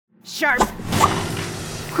Sharp.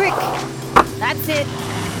 Quick. That's it.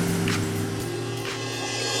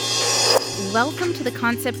 Welcome to the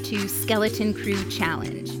Concept 2 Skeleton Crew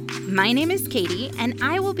Challenge. My name is Katie, and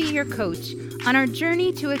I will be your coach on our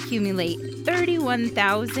journey to accumulate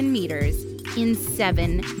 31,000 meters in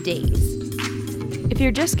 7 days. If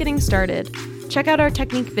you're just getting started, check out our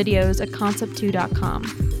technique videos at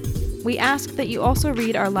concept2.com. We ask that you also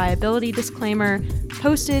read our liability disclaimer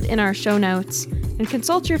posted in our show notes and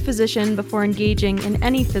consult your physician before engaging in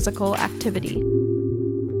any physical activity.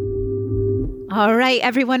 All right,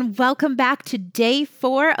 everyone, welcome back to day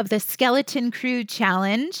 4 of the Skeleton Crew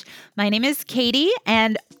Challenge. My name is Katie,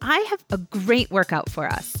 and I have a great workout for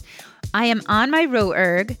us. I am on my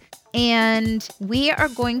RowErg, and we are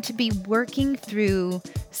going to be working through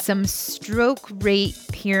some stroke rate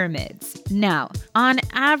pyramids. Now, on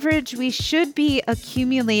average, we should be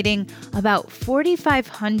accumulating about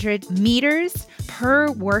 4,500 meters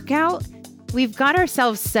per workout. We've got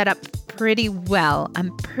ourselves set up pretty well.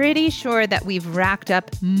 I'm pretty sure that we've racked up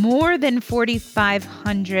more than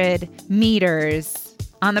 4,500 meters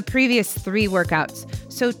on the previous 3 workouts.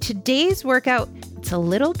 So today's workout, it's a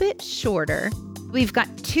little bit shorter. We've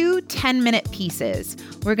got 2 10-minute pieces.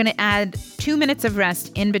 We're going to add 2 minutes of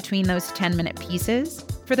rest in between those 10-minute pieces.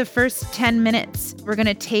 For the first 10 minutes, we're going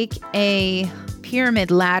to take a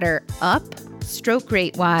pyramid ladder up. Stroke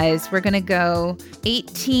rate wise, we're going to go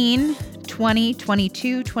 18, 20,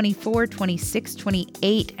 22, 24, 26,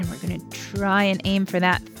 28, and we're going to try and aim for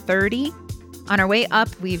that 30. On our way up,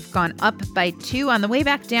 we've gone up by 2. On the way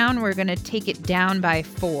back down, we're going to take it down by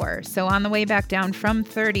 4. So on the way back down from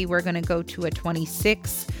 30, we're going to go to a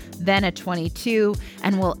 26, then a 22,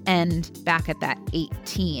 and we'll end back at that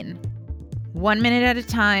 18. 1 minute at a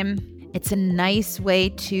time. It's a nice way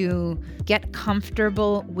to get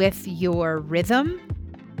comfortable with your rhythm.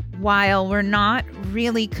 While we're not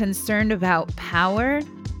really concerned about power,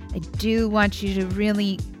 I do want you to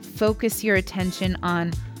really focus your attention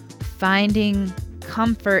on finding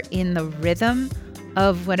comfort in the rhythm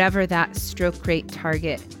of whatever that stroke rate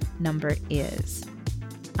target number is.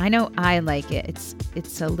 I know I like it.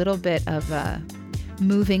 It's a little bit of a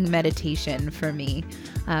moving meditation for me.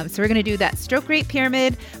 So we're going to do that stroke rate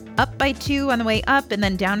pyramid, up by 2 on the way up and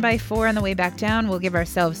then down by 4 on the way back down. We'll give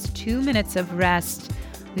ourselves 2 minutes of rest.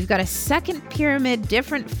 We've got a second pyramid,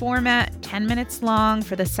 different format, 10 minutes long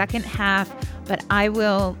for the second half, but I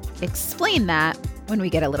will explain that when we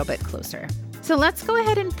get a little bit closer. So let's go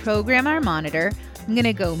ahead and program our monitor. I'm going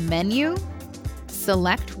to go menu,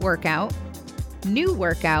 select workout, new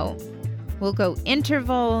workout. We'll go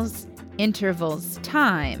intervals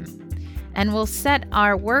time, and we'll set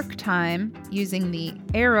our work time using the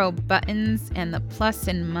arrow buttons and the plus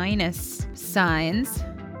and minus signs.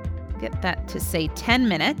 Get that to say 10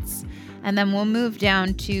 minutes, and then we'll move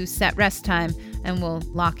down to set rest time, and we'll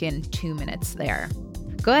lock in 2 minutes there.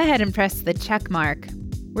 Go ahead and press the check mark.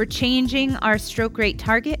 We're changing our stroke rate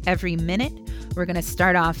target every minute. We're going to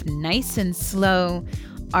start off nice and slow.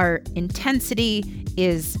 Our intensity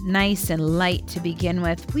is nice and light to begin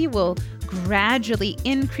with. We will gradually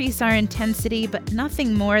increase our intensity, but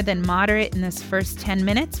nothing more than moderate in this first 10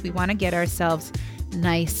 minutes. We want to get ourselves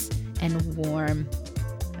nice and warm.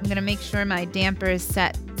 I'm going to make sure my damper is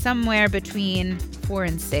set somewhere between 4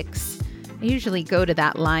 and 6. I usually go to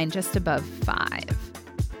that line just above 5.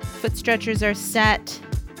 Foot stretchers are set.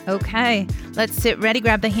 Okay, let's sit ready,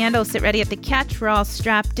 grab the handle, sit ready at the catch. We're all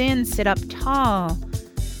strapped in, sit up tall.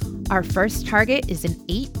 Our first target is an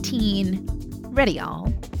 18. Ready,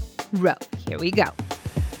 all. Row. Here we go.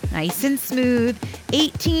 Nice and smooth.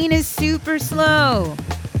 18 is super slow.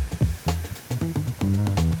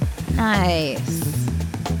 Nice.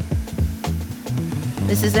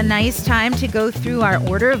 This is a nice time to go through our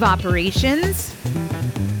order of operations.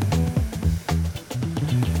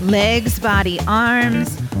 Legs, body,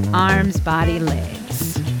 arms, arms, body,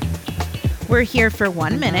 legs. We're here for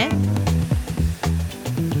 1 minute.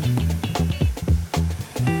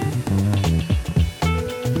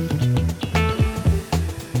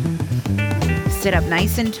 Sit up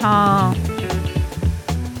nice and tall.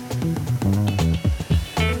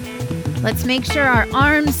 Let's make sure our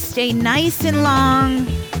arms stay nice and long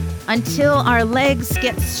until our legs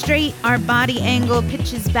get straight, our body angle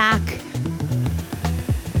pitches back.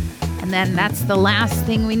 And then that's the last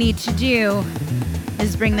thing we need to do,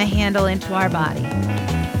 is bring the handle into our body.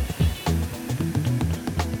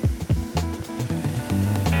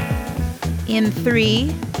 In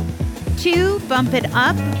 3, 2, bump it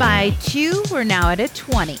up by 2. We're now at a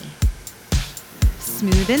 20.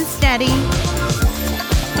 Smooth and steady.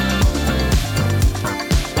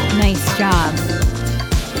 Nice job.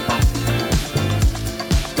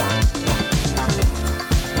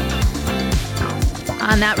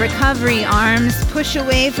 On that recovery, arms push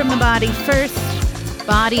away from the body first.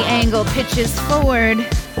 Body angle pitches forward.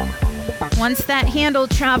 Once that handle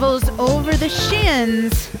travels over the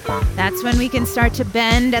shins, that's when we can start to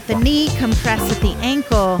bend at the knee, compress at the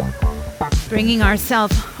ankle, bringing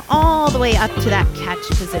ourselves all the way up to that catch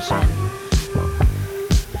position.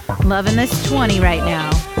 Loving this 20 right now.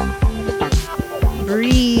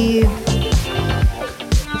 Breathe.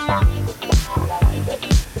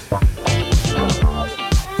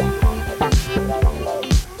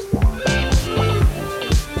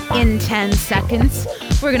 In 10 seconds,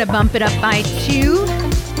 we're gonna bump it up by 2,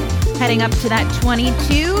 heading up to that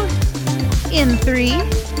 22. In 3,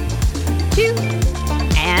 2,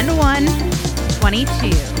 and 1, 22.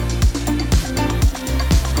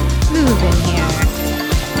 Move in here.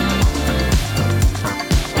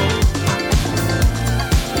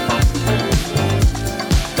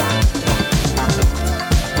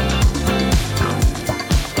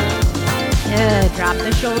 Good, drop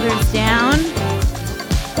the shoulders down.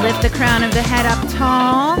 Lift the crown of the head up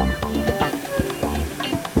tall.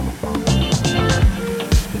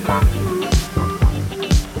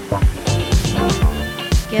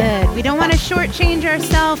 Good. We don't want to shortchange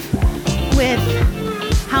ourselves with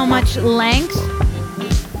how much length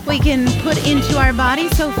we can put into our body,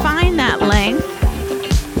 so find that length.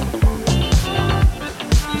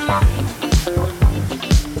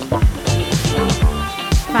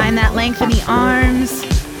 Find that length in the arms,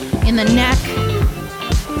 in the neck,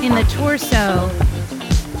 in the torso.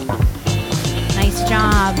 Nice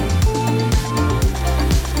job.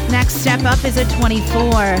 Next step up is a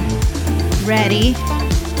 24. Ready?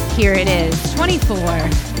 Here it is, 24.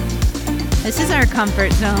 This is our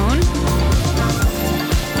comfort zone.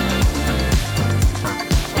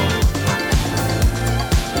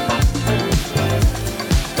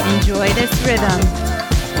 Enjoy this rhythm.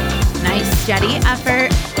 Nice steady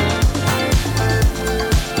effort.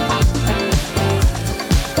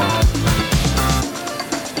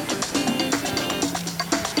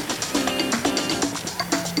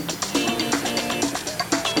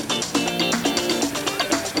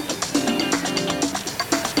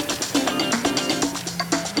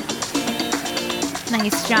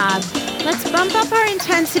 Nice job. Let's bump up our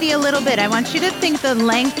intensity a little bit. I want you to think the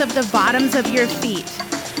length of the bottoms of your feet.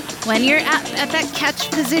 When you're at that catch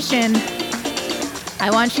position, I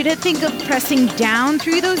want you to think of pressing down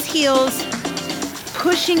through those heels,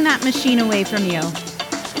 pushing that machine away from you.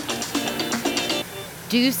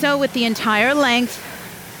 Do so with the entire length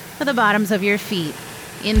of the bottoms of your feet.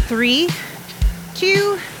 In 3,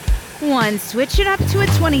 2, 1. Switch it up to a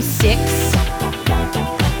 26.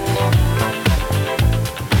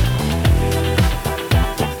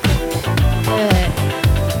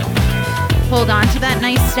 Hold on to that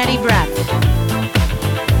nice steady breath.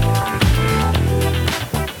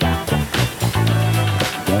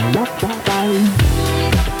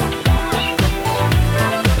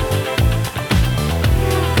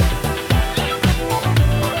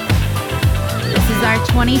 This is our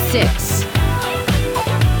 26.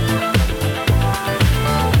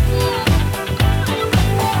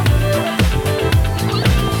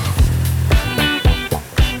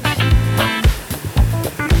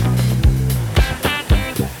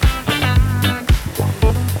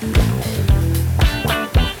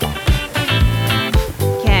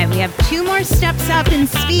 Steps up in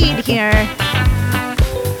speed here.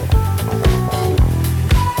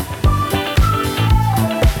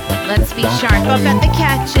 Let's be sharp up at the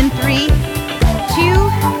catch in 3, 2,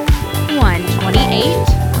 1. 28.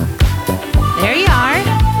 There you are.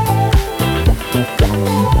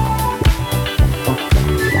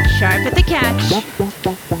 Sharp at the catch.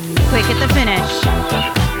 Quick at the finish.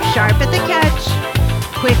 Sharp at the catch.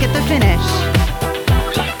 Quick at the finish.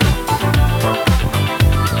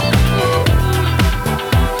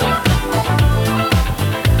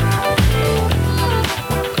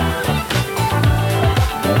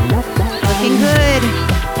 Good.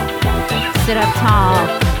 Sit up tall.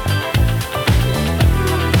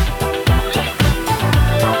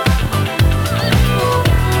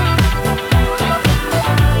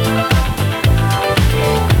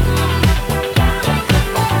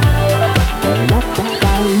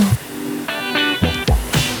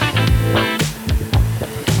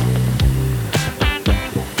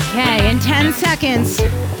 Okay, in 10 seconds,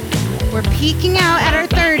 we're peaking out at our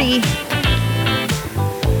 30.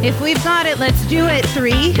 If we've got it, let's do it.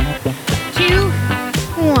 3, 2,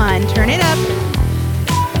 1. Turn it up.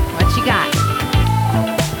 What you got?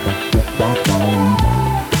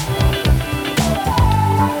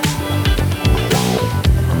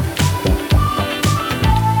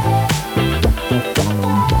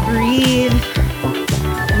 Breathe.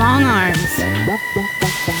 In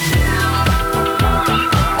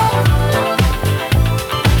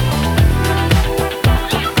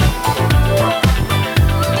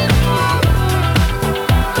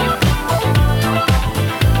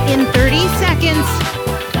 30 seconds,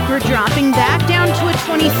 we're dropping back down to a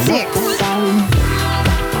 26.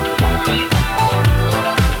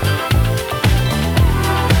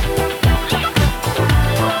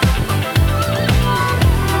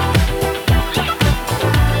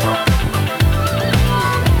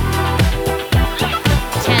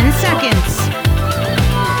 10 seconds.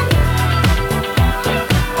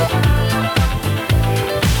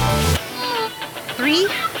 3,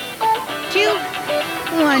 2,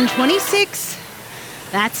 1, 26.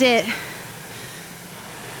 That's it.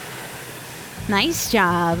 Nice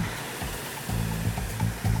job.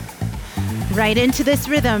 Right into this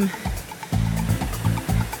rhythm.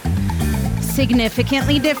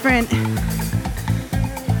 Significantly different.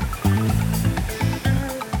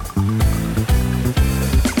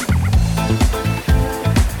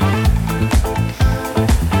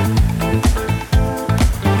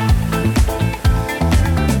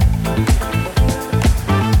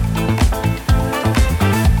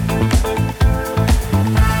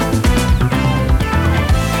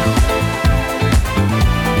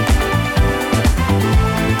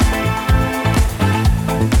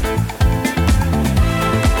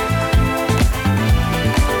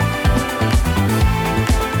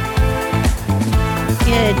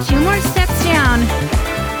 Good. 2 more steps down.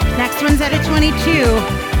 Next one's at a 22.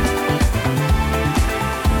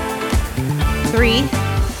 3,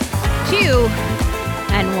 2,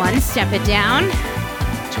 and 1. Step it down.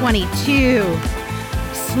 22.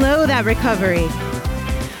 Slow that recovery.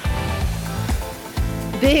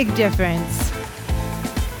 Big difference.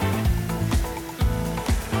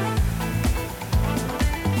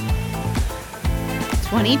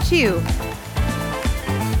 $22.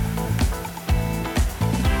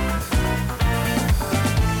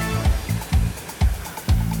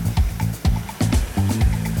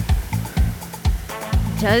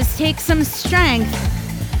 Does take some strength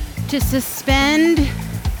to suspend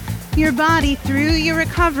your body through your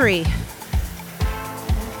recovery.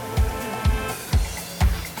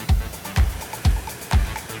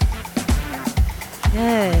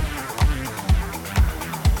 Good.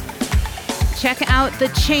 Check out the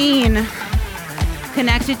chain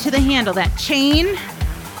connected to the handle. That chain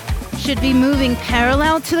should be moving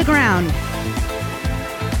parallel to the ground.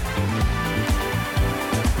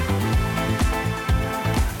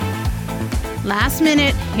 Last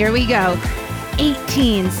minute, here we go.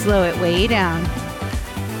 18, slow it way down.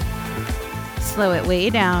 Slow it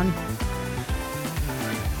way down.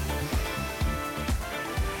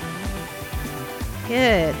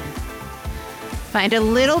 Good. Find a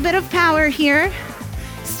little bit of power here.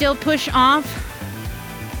 Still push off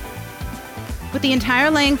with the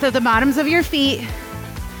entire length of the bottoms of your feet.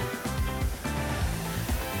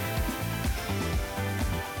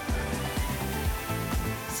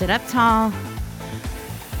 Sit up tall.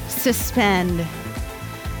 Suspend.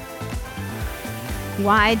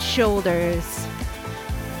 Wide shoulders.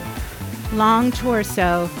 Long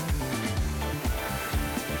torso.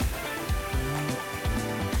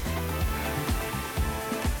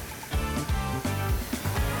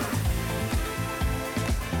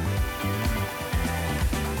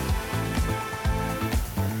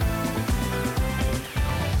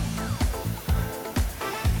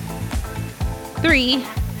 Three,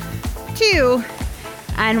 2,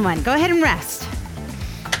 and 1. Go ahead and rest.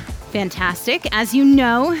 Fantastic. As you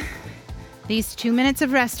know, these 2 minutes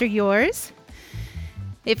of rest are yours.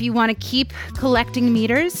 If you want to keep collecting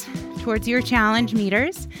meters towards your challenge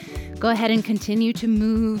meters, go ahead and continue to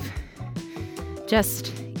move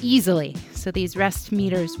just easily. So these rest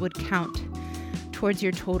meters would count towards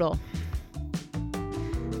your total.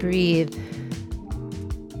 Breathe.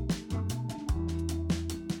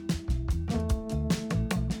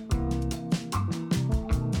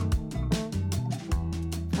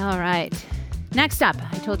 All right. Next up,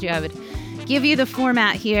 I told you I would give you the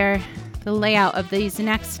format here, the layout of these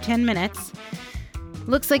next 10 minutes.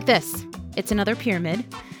 Looks like this. It's another pyramid.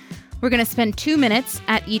 We're going to spend 2 minutes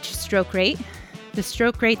at each stroke rate. The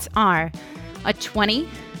stroke rates are a 20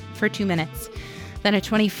 for 2 minutes, then a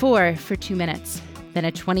 24 for 2 minutes, then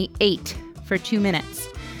a 28 for 2 minutes.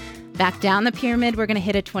 Back down the pyramid, we're going to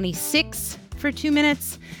hit a 26 for 2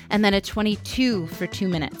 minutes, and then a 22 for 2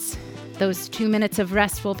 minutes. Those 2 minutes of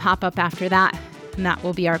rest will pop up after that, and that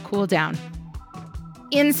will be our cool down.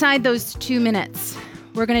 Inside those 2 minutes,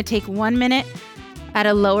 we're going to take 1 minute at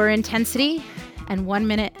a lower intensity and 1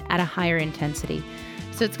 minute at a higher intensity.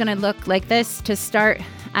 So it's going to look like this to start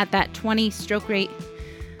at that 20 stroke rate.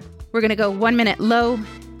 We're going to go 1 minute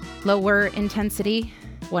lower intensity,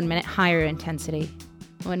 1 minute higher intensity.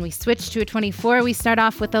 When we switch to a 24, we start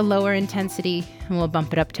off with a lower intensity and we'll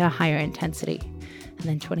bump it up to a higher intensity. And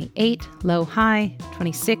then 28, low, high,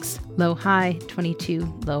 26, low, high, 22,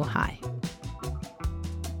 low, high.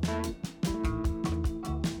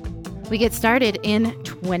 We get started in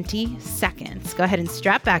 20 seconds. Go ahead and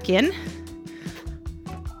strap back in.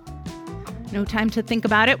 No time to think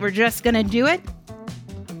about it. We're just going to do it.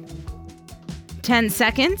 10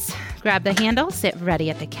 seconds. Grab the handle, sit ready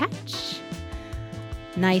at the catch.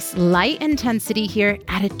 Nice light intensity here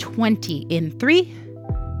at a 20 in 3,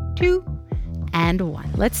 2, and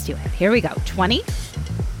 1. Let's do it. Here we go. 20.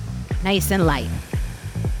 Nice and light.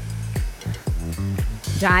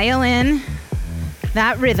 Dial in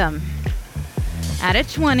that rhythm at a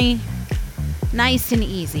 20. Nice and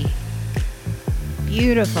easy.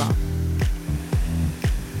 Beautiful.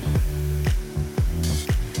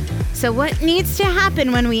 So what needs to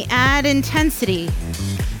happen when we add intensity,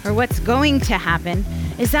 or what's going to happen,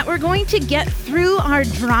 is that we're going to get through our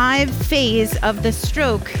drive phase of the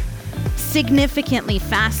stroke significantly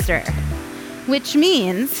faster, which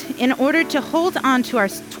means in order to hold on to our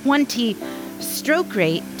 20 stroke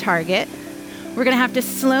rate target, we're going to have to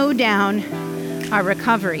slow down our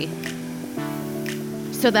recovery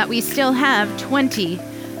so that we still have 20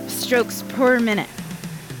 strokes per minute.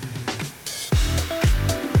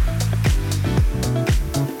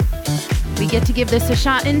 We get to give this a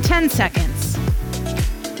shot in 10 seconds.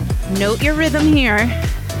 Note your rhythm here.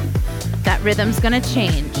 That rhythm's gonna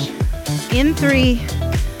change. In 3,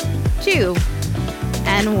 2,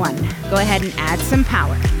 and 1. Go ahead and add some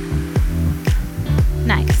power.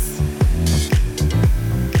 Nice.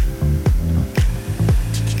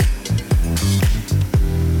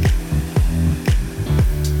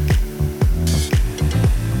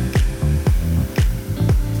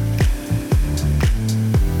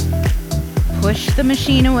 Push the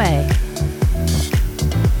machine away.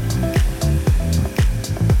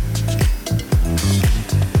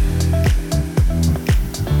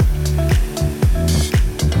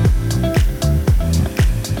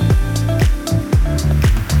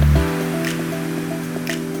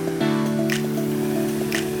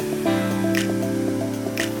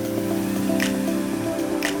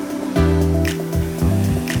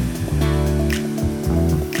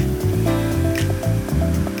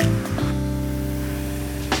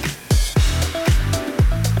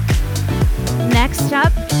 Next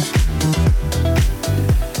up,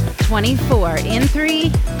 24 in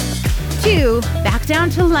 3, 2, back down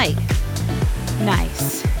to light.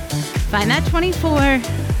 Nice. Find that 24,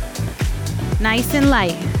 nice and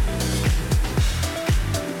light.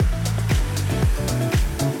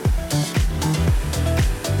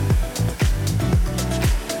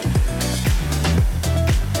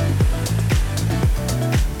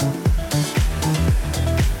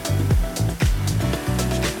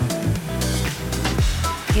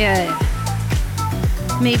 Good.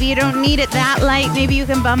 Maybe you don't need it that light. Maybe you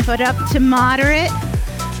can bump it up to moderate,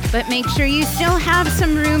 but make sure you still have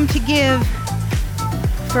some room to give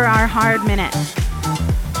for our hard minute.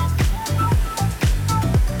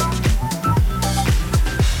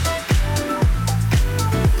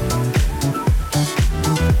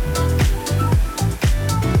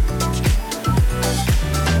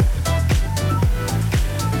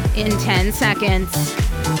 In 10 seconds.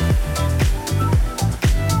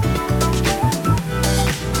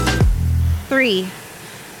 3,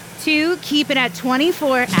 2, keep it at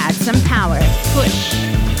 24, add some power, push.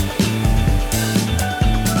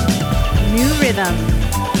 New rhythm.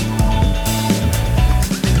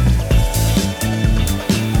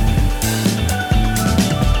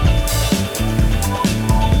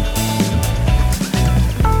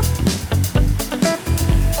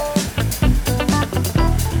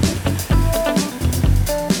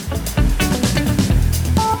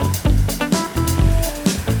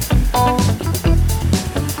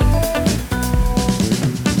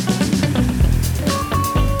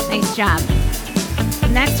 Job.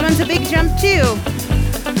 Next one's a big jump too.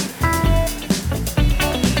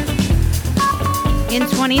 In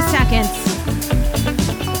 20 seconds,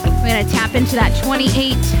 we're gonna tap into that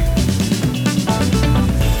 28.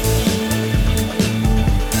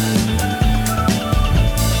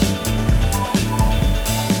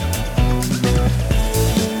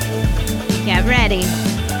 Get ready.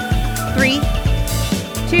 3,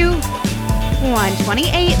 2, 1.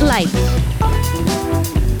 28 light.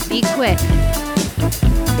 Be quick.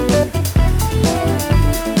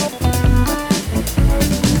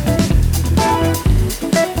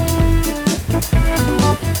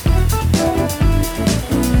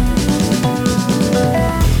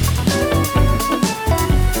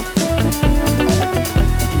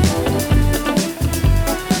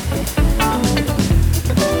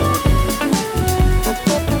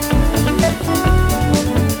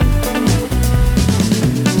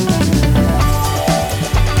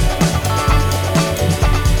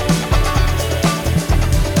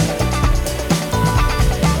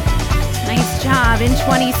 in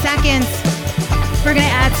 20 seconds. We're gonna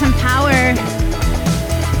add some power.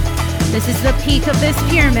 This is the peak of this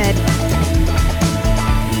pyramid.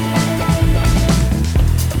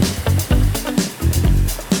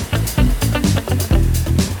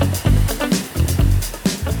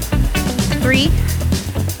 Three,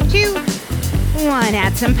 two, one,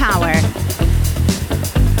 add some power.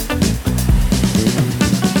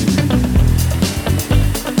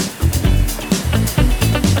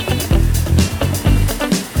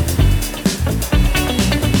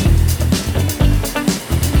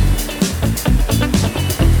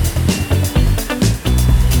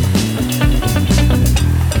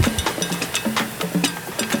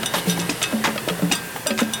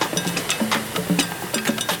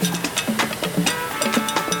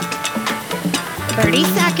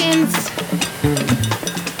 Seconds.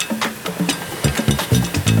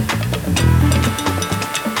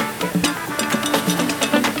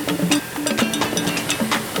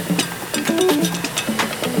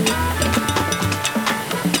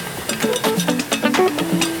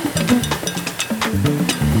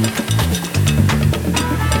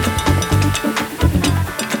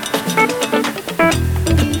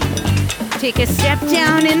 Take a step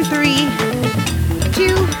down in 3,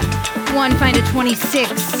 2, 1. Find a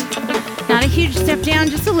 26. Not a huge step down,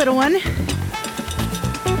 just a little one.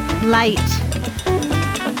 Light.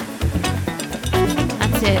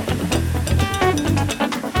 That's it.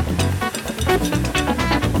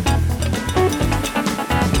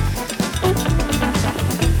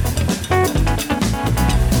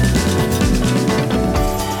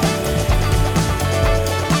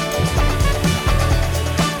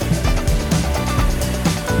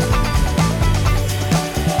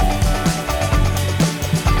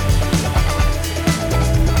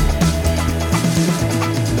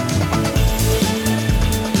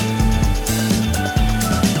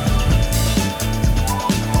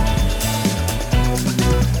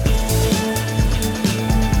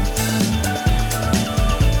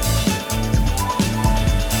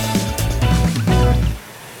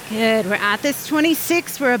 Good, we're at this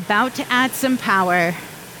 26. We're about to add some power.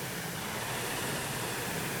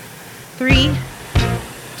 3,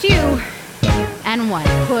 2, and 1.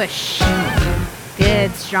 Push.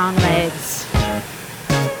 Good, strong legs.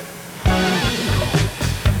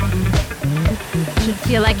 Should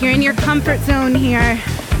feel like you're in your comfort zone here.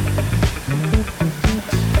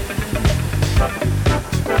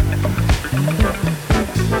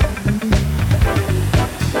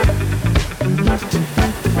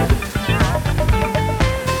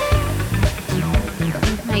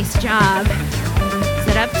 Nice job.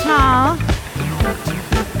 Sit up tall.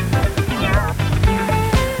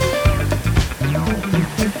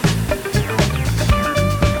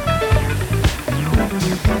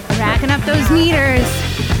 Racking up those meters.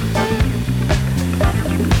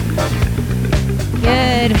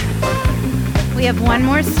 Good. We have one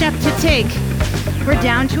more step to take. We're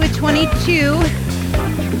down to a 22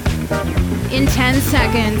 in 10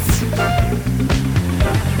 seconds.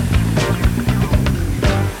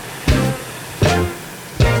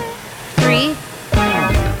 3,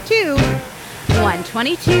 2, 1.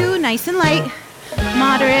 22, nice and light,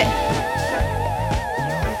 moderate.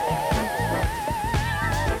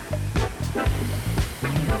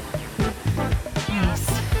 Nice.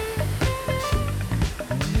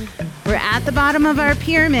 We're at the bottom of our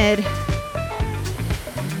pyramid,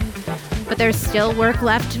 but there's still work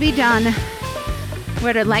left to be done.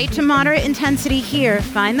 We're at a light to moderate intensity here.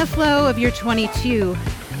 Find the flow of your 22.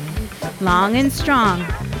 Long and strong.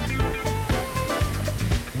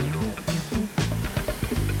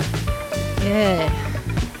 Good.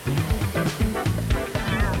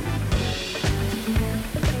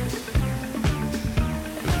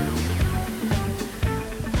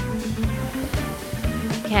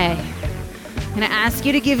 Okay. I'm going to ask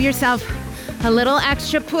you to give yourself a little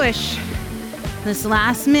extra push this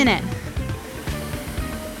last minute.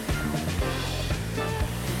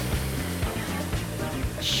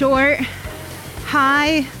 Short,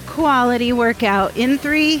 high quality workout. In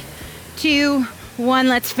 3, 2, 1,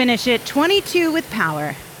 let's finish it. 22 with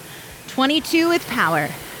power. 22 with power.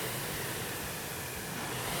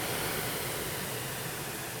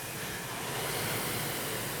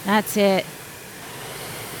 That's it.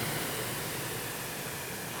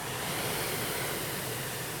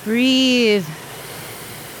 Breathe.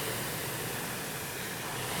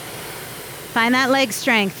 Find that leg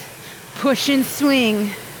strength. Push and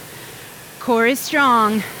swing. Core is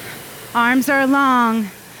strong. Arms are long.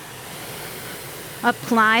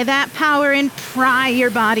 Apply that power and pry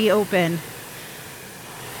your body open.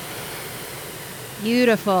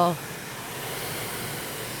 Beautiful.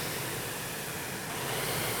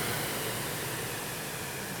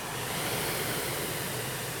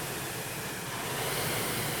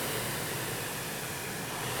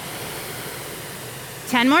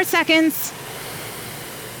 10 more seconds.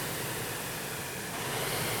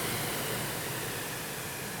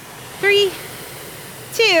 3,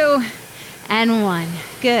 2, and 1.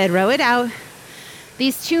 Good. Row it out.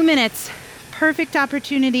 These 2 minutes, perfect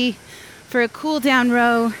opportunity for a cool down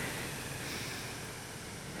row.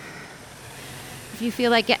 If you feel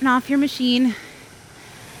like getting off your machine,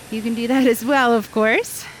 you can do that as well, of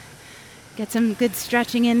course. Get some good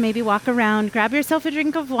stretching in, maybe walk around, grab yourself a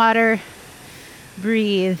drink of water,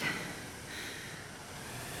 breathe.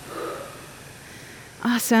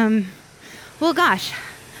 Awesome. Well, gosh,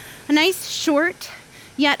 a nice short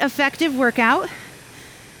yet effective workout.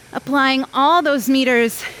 Applying all those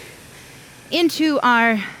meters into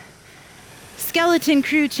our Skeleton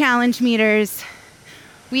Crew Challenge meters.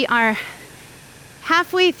 We are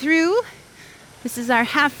halfway through. This is our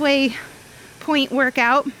halfway point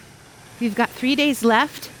workout. We've got 3 days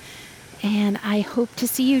left, and I hope to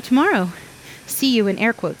see you tomorrow. See you in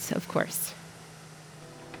air quotes, of course.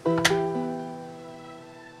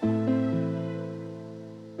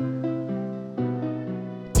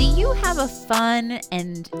 Have a fun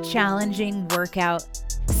and challenging workout?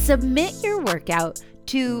 Submit your workout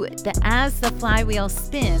to the As the Flywheel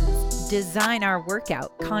Spins Design Our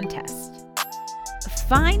Workout contest.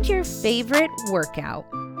 Find your favorite workout,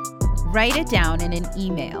 write it down in an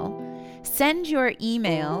email, send your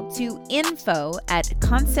email to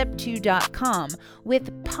info@concept2.com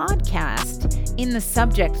with podcast in the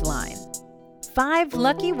subject line. 5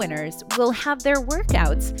 lucky winners will have their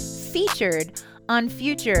workouts featured on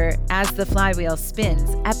future As the Flywheel Spins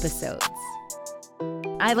episodes.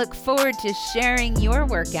 I look forward to sharing your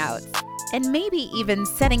workouts and maybe even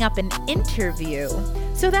setting up an interview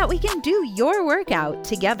so that we can do your workout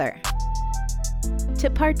together. To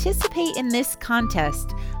participate in this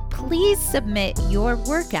contest, please submit your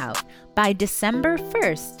workout by December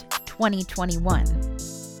 1st, 2021.